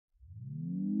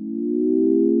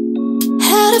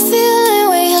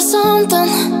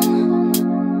something.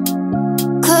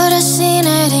 Could've seen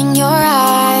it in your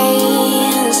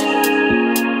eyes.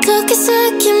 Took a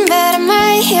second, but I'm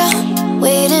right here,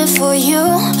 waiting for you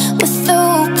with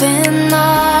open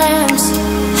arms.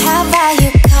 How about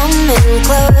you coming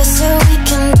closer? We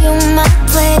can do my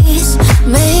place.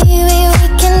 Maybe we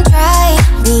can try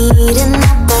meeting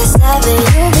up by 7.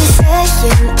 You'll be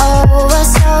saying over,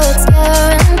 so it's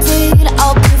guaranteed.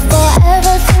 I'll be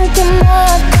forever thinking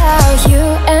more about you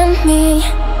and me.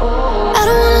 I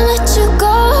don't wanna let you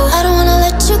go, I don't wanna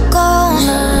let you go.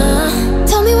 Nah.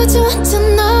 Tell me what you want to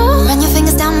know. Run your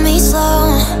fingers down me slow,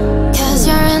 'cause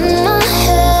you're in my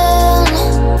head.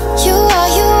 You are,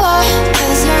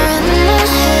 'cause you're in my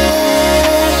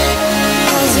head.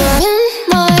 'Cause you're in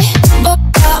my what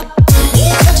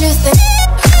you think?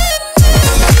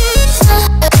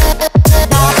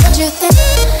 What you think?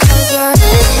 'Cause you're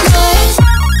in my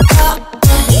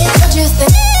what you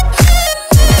think?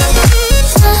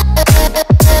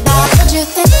 What you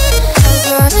think? 'Cause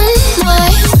you're in my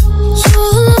you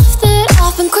love that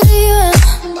I've been craving.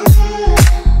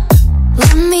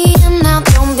 Let me in now,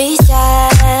 don't be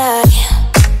shy.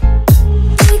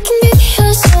 We can be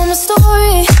a summer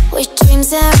story where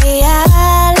dreams and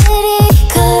reality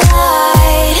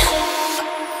collide.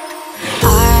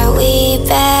 Are we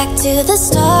back to the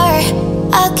start?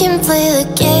 I can play the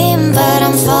game, but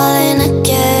I'm falling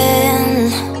again.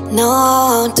 No,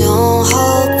 don't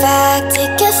hold back,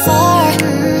 take it far.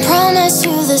 Promise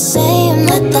you the same,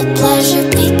 let the pleasure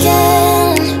begin.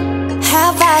 How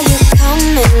about you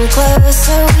coming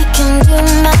closer? We can do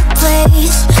my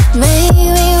place. Maybe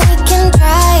we can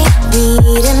try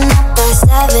meeting up by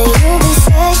 7. You'll be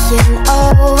saying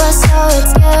over, so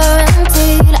it's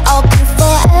guaranteed. I'll be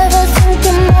forever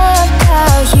thinking more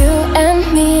about you and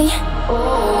me.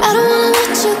 I don't wanna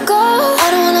let you go, I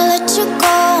don't wanna let you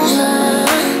go. Nah.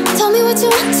 Tell me what you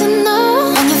want to know.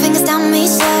 Run your fingers down me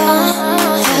slow,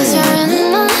 'cause you're in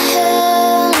my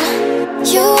head.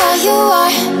 You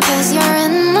are, 'cause you're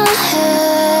in my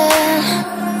head.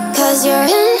 'Cause you're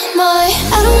in my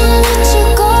I don't wanna let you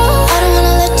go, I don't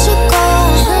wanna let you go.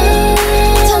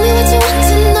 Tell me what you want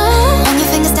to know. Run your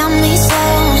fingers down me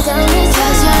slow,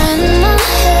 'cause you're in my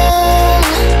head.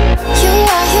 You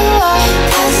are,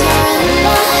 'cause you're in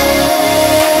my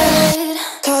head.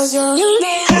 'Cause you're in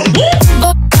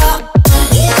my head.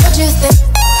 What you think?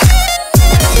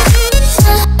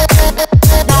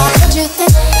 What you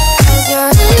think? 'Cause you're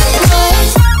in my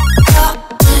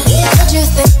what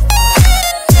you think?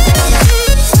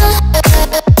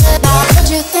 What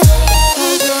you think?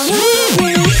 'Cause you're in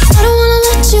my I don't wanna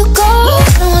let you go, I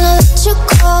don't wanna let you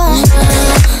go.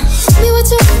 Tell me what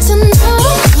you want to know.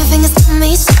 Your fingers on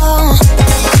me slow,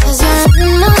 'cause you're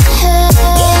in my head.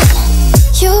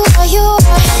 You are,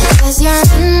 'cause you're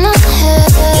in my head.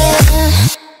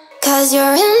 'Cause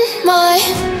you're in my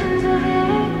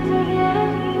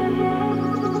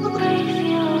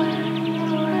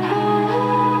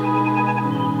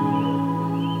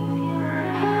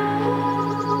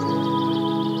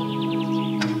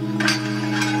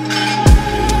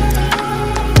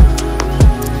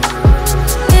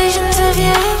visions of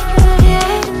you.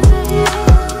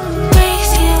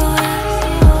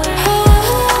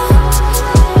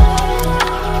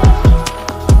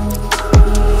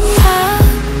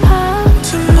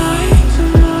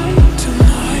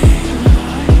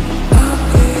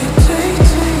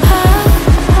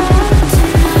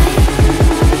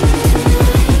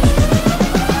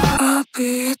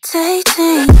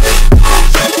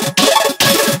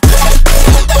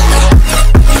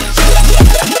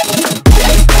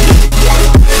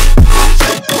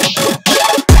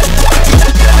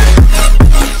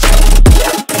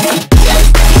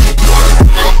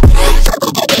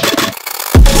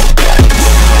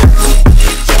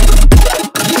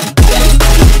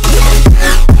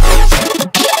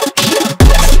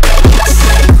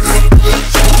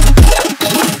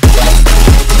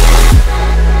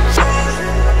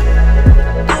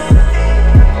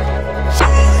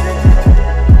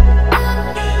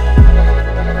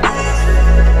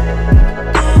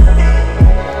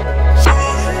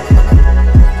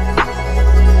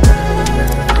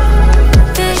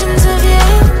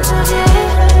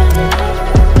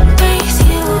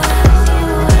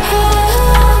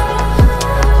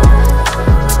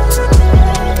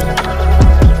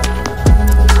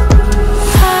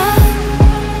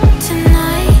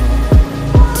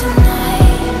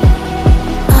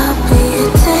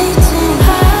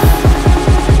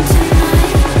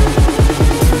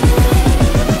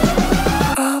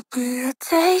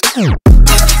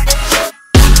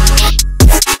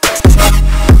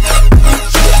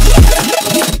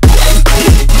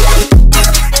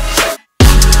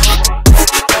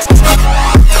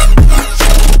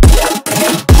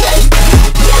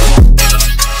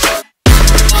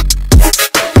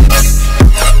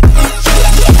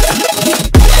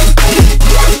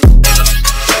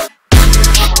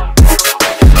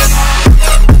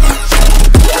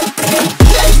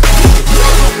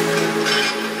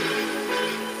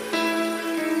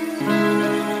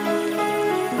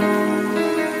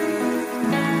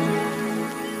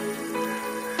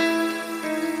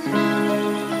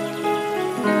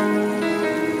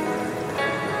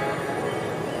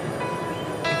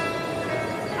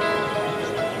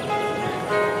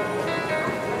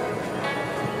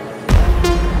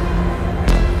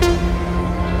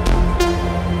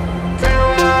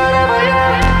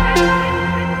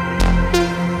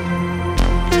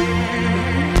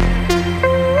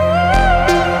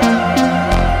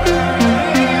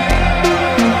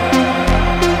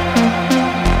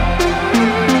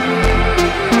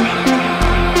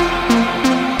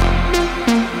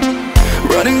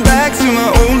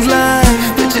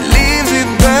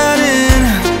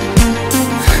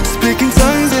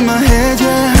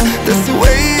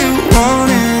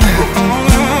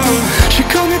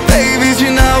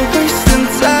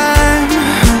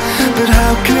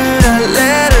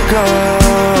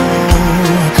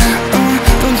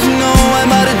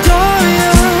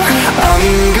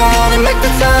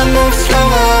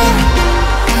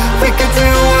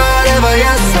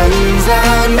 sun's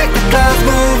out, make the clouds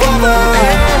move over.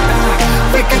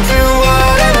 We can do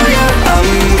whatever, yeah. I'm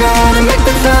gonna make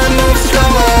the time move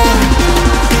slower.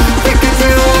 We can do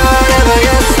whatever,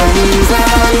 yeah. Sun's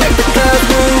out, make the clouds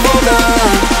move over.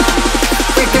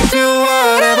 We can do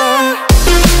whatever.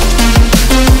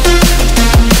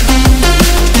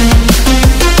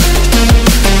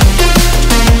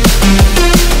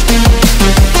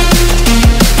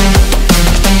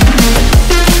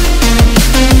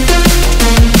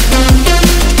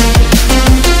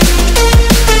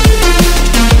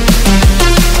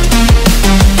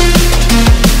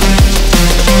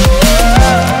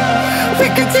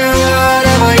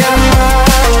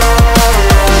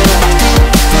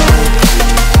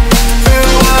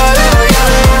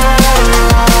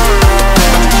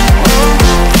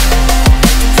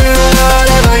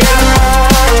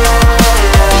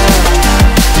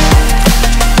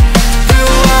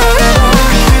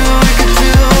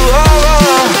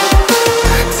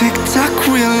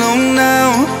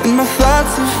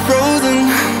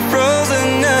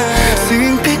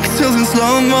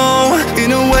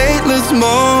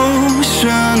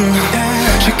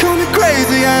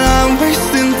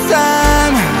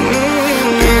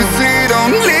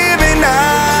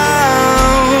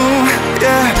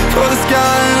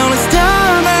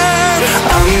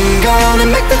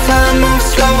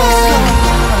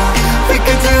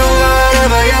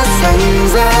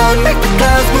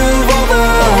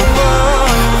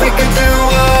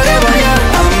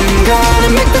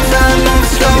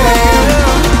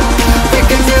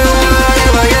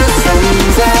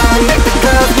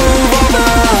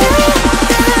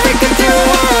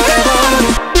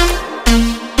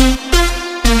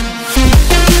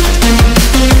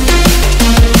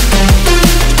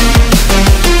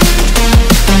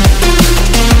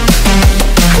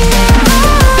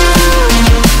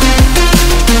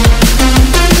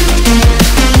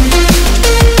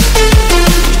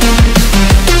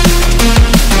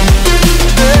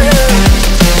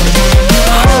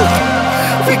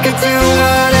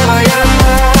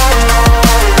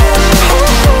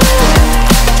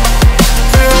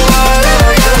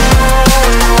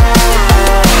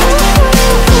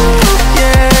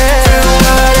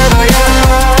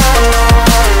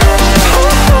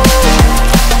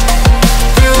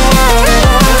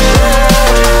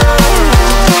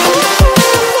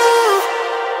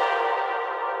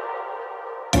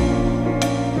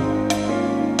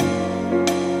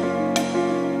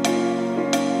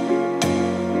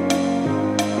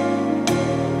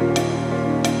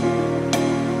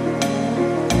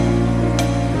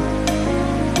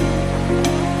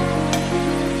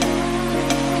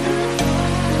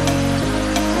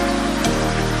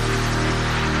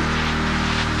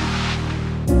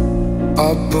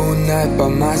 Up all night by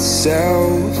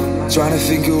myself, trying to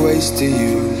think of ways to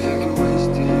you.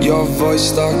 Your voice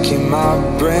stuck in my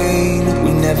brain,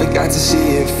 we never got to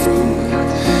see it through.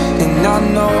 And I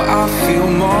know I feel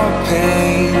more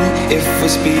pain if we're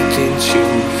speaking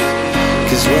truth.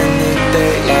 Cause when the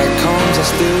daylight comes I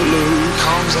still lose.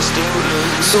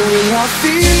 So will I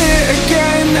feel it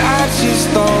again? I just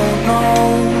don't know.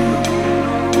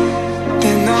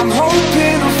 And I'm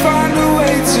hoping I'll find a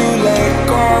way to let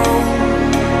go.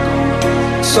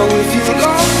 So if you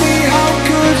love me, how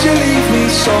could you leave me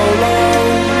so low?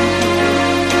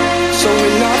 So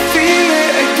will I feel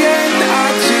it again? I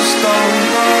just don't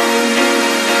know.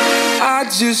 I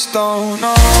just don't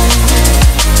know.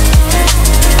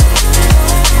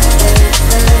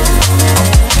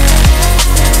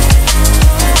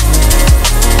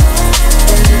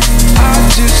 I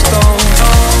just don't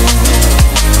know.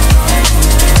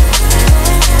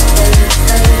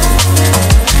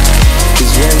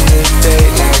 Cause when the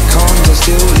daylight comes I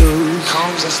still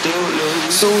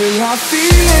lose. So will I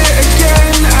feel it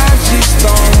again? I just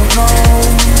don't know.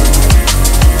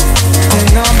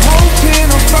 And I'm hoping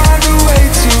I'll find a way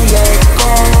to let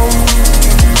go.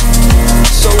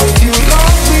 So if you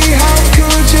love me, how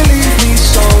could you leave me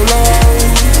so low?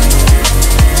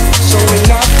 So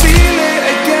will I feel it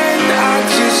again? I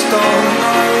just don't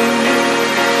know.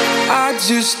 I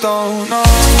just don't know.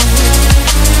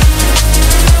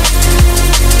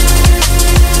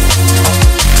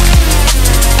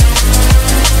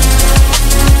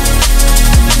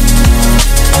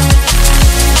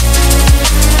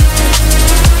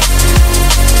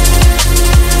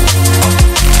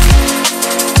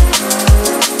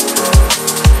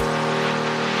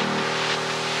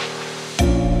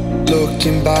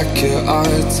 Looking back at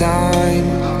our time,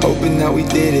 hoping that we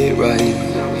did it right.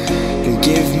 And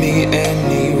give me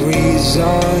any reason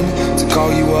to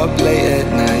call you up late at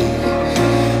night.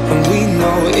 And we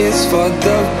know it's for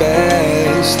the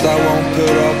best, I won't put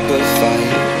up a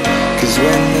fight. 'Cause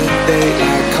when the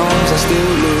daylight comes, I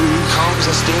still lose.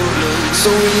 So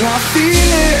will I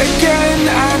feel it again?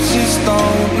 I just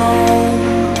don't know.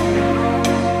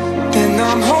 And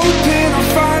I'm hoping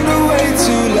I'll find a way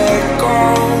to let go.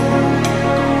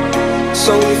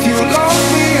 So if you love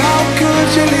me, how could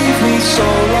you leave me so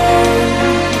low?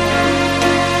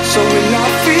 So will I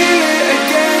feel it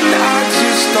again? I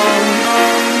just don't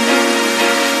know.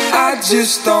 I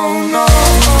just don't know.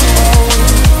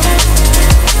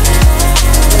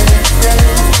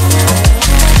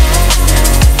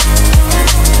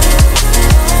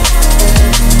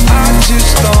 I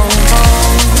just don't know.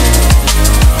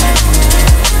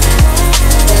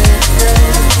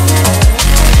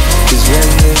 'Cause when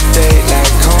the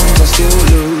daylight comes, I still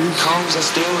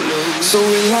lose. So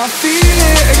will I feel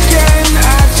it again?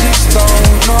 I just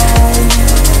don't know.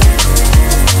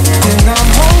 And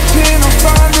I'm hoping I'll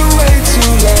find a way to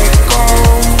let go.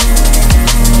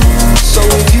 So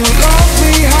if you love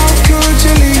me, how could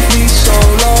you leave me so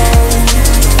low?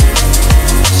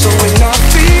 So will I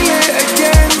feel it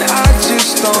again? I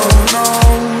just don't know.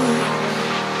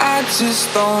 I just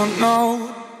don't know.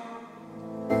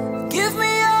 Give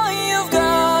me all you've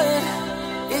got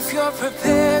if you're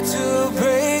prepared to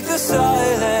break the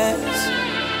silence.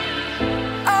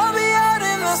 I'll be out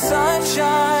in the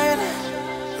sunshine,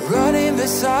 running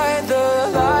beside the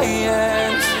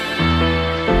lions.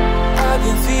 I've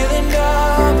been feeling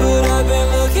down, but I've been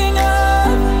looking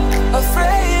up,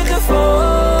 afraid to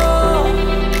fall.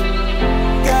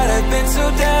 God, I've been so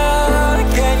down,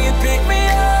 can you pick me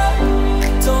up?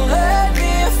 Don't let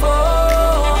me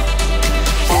fall.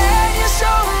 Can you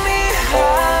show me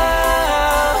how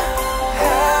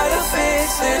to fix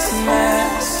this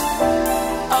mess?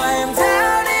 I am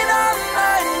down and on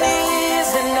my knees,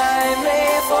 and I may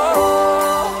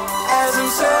fall as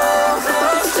I'm so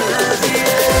close to the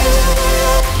edge.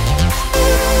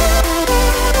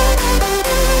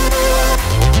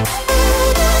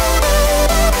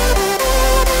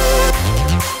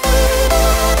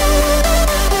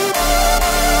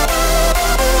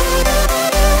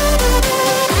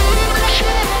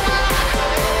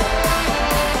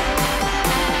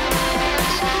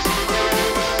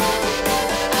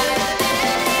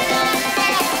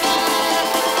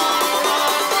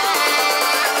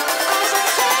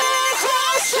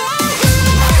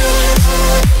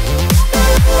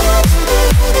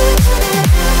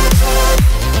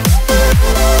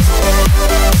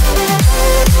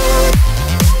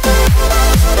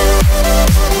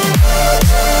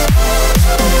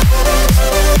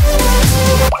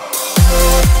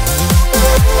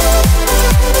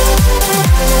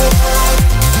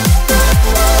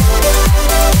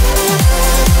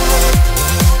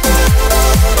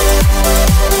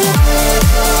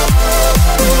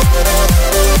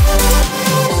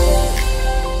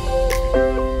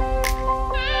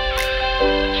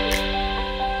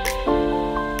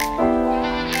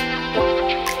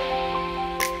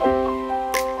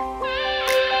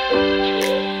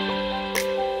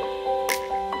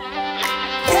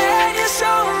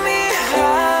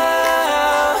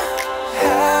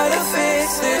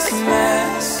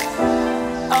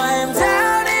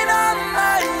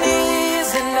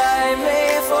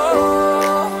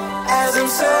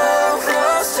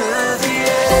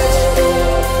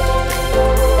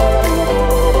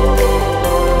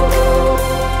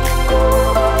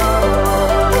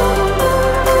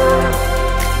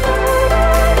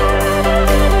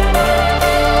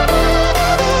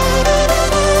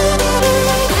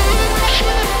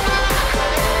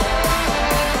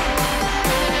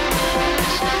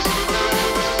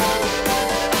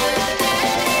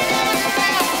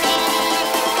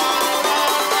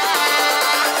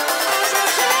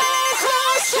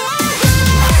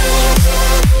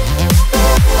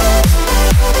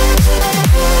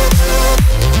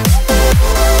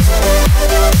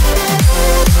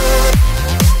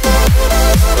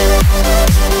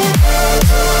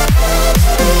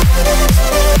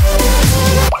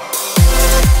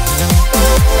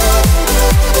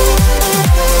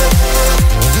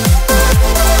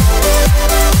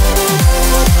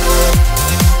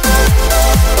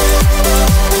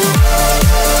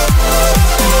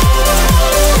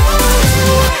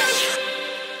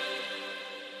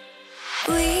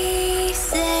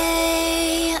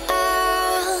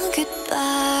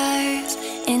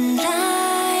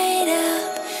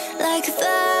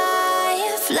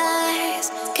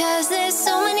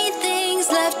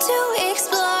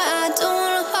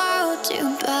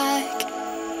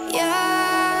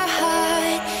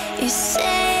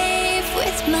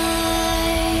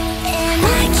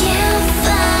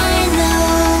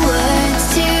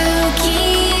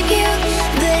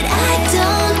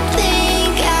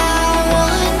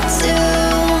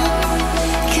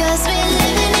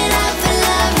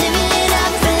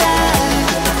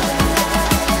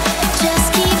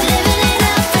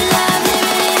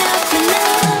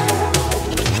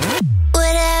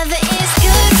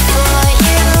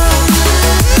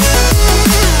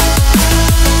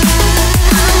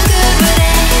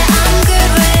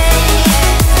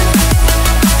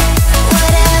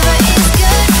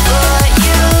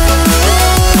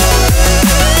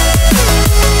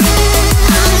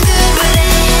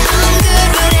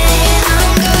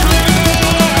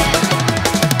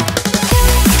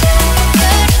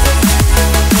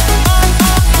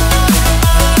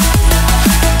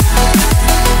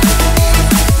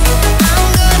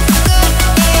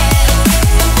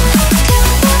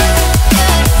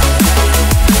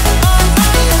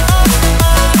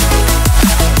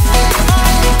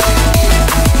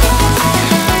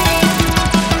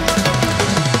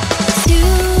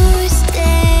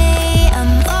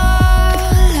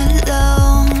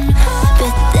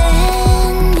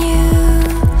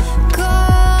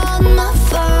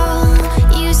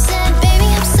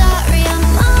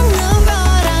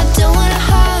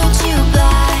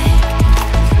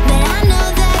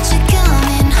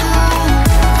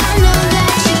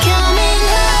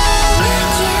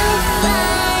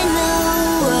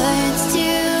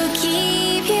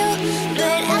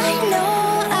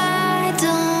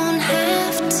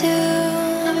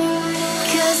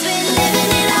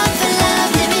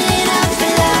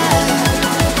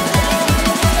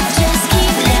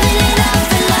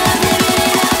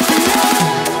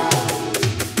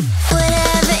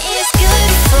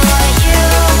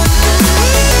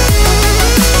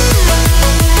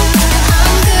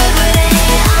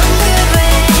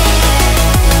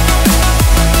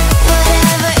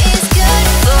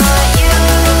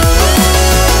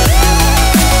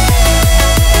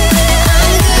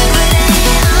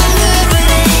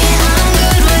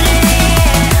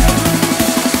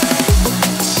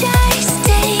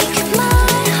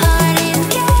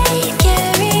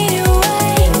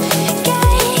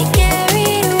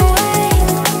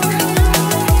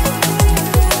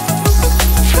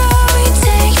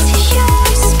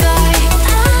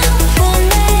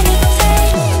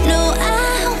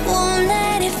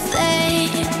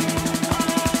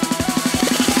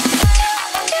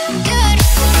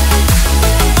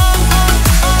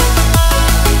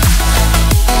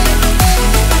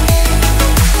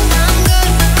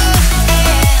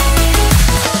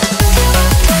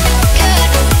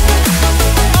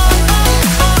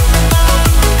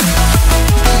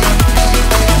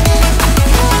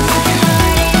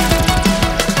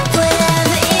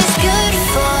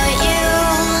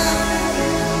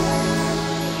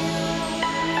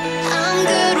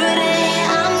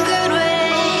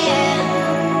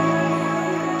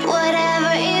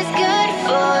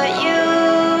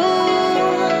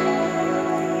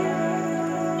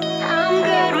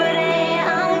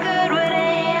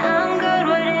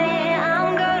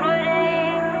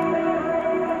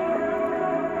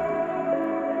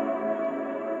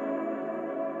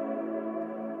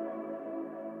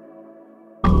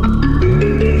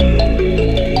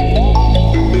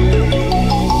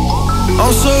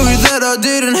 that I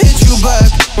didn't hit you back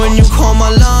when you call my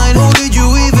line.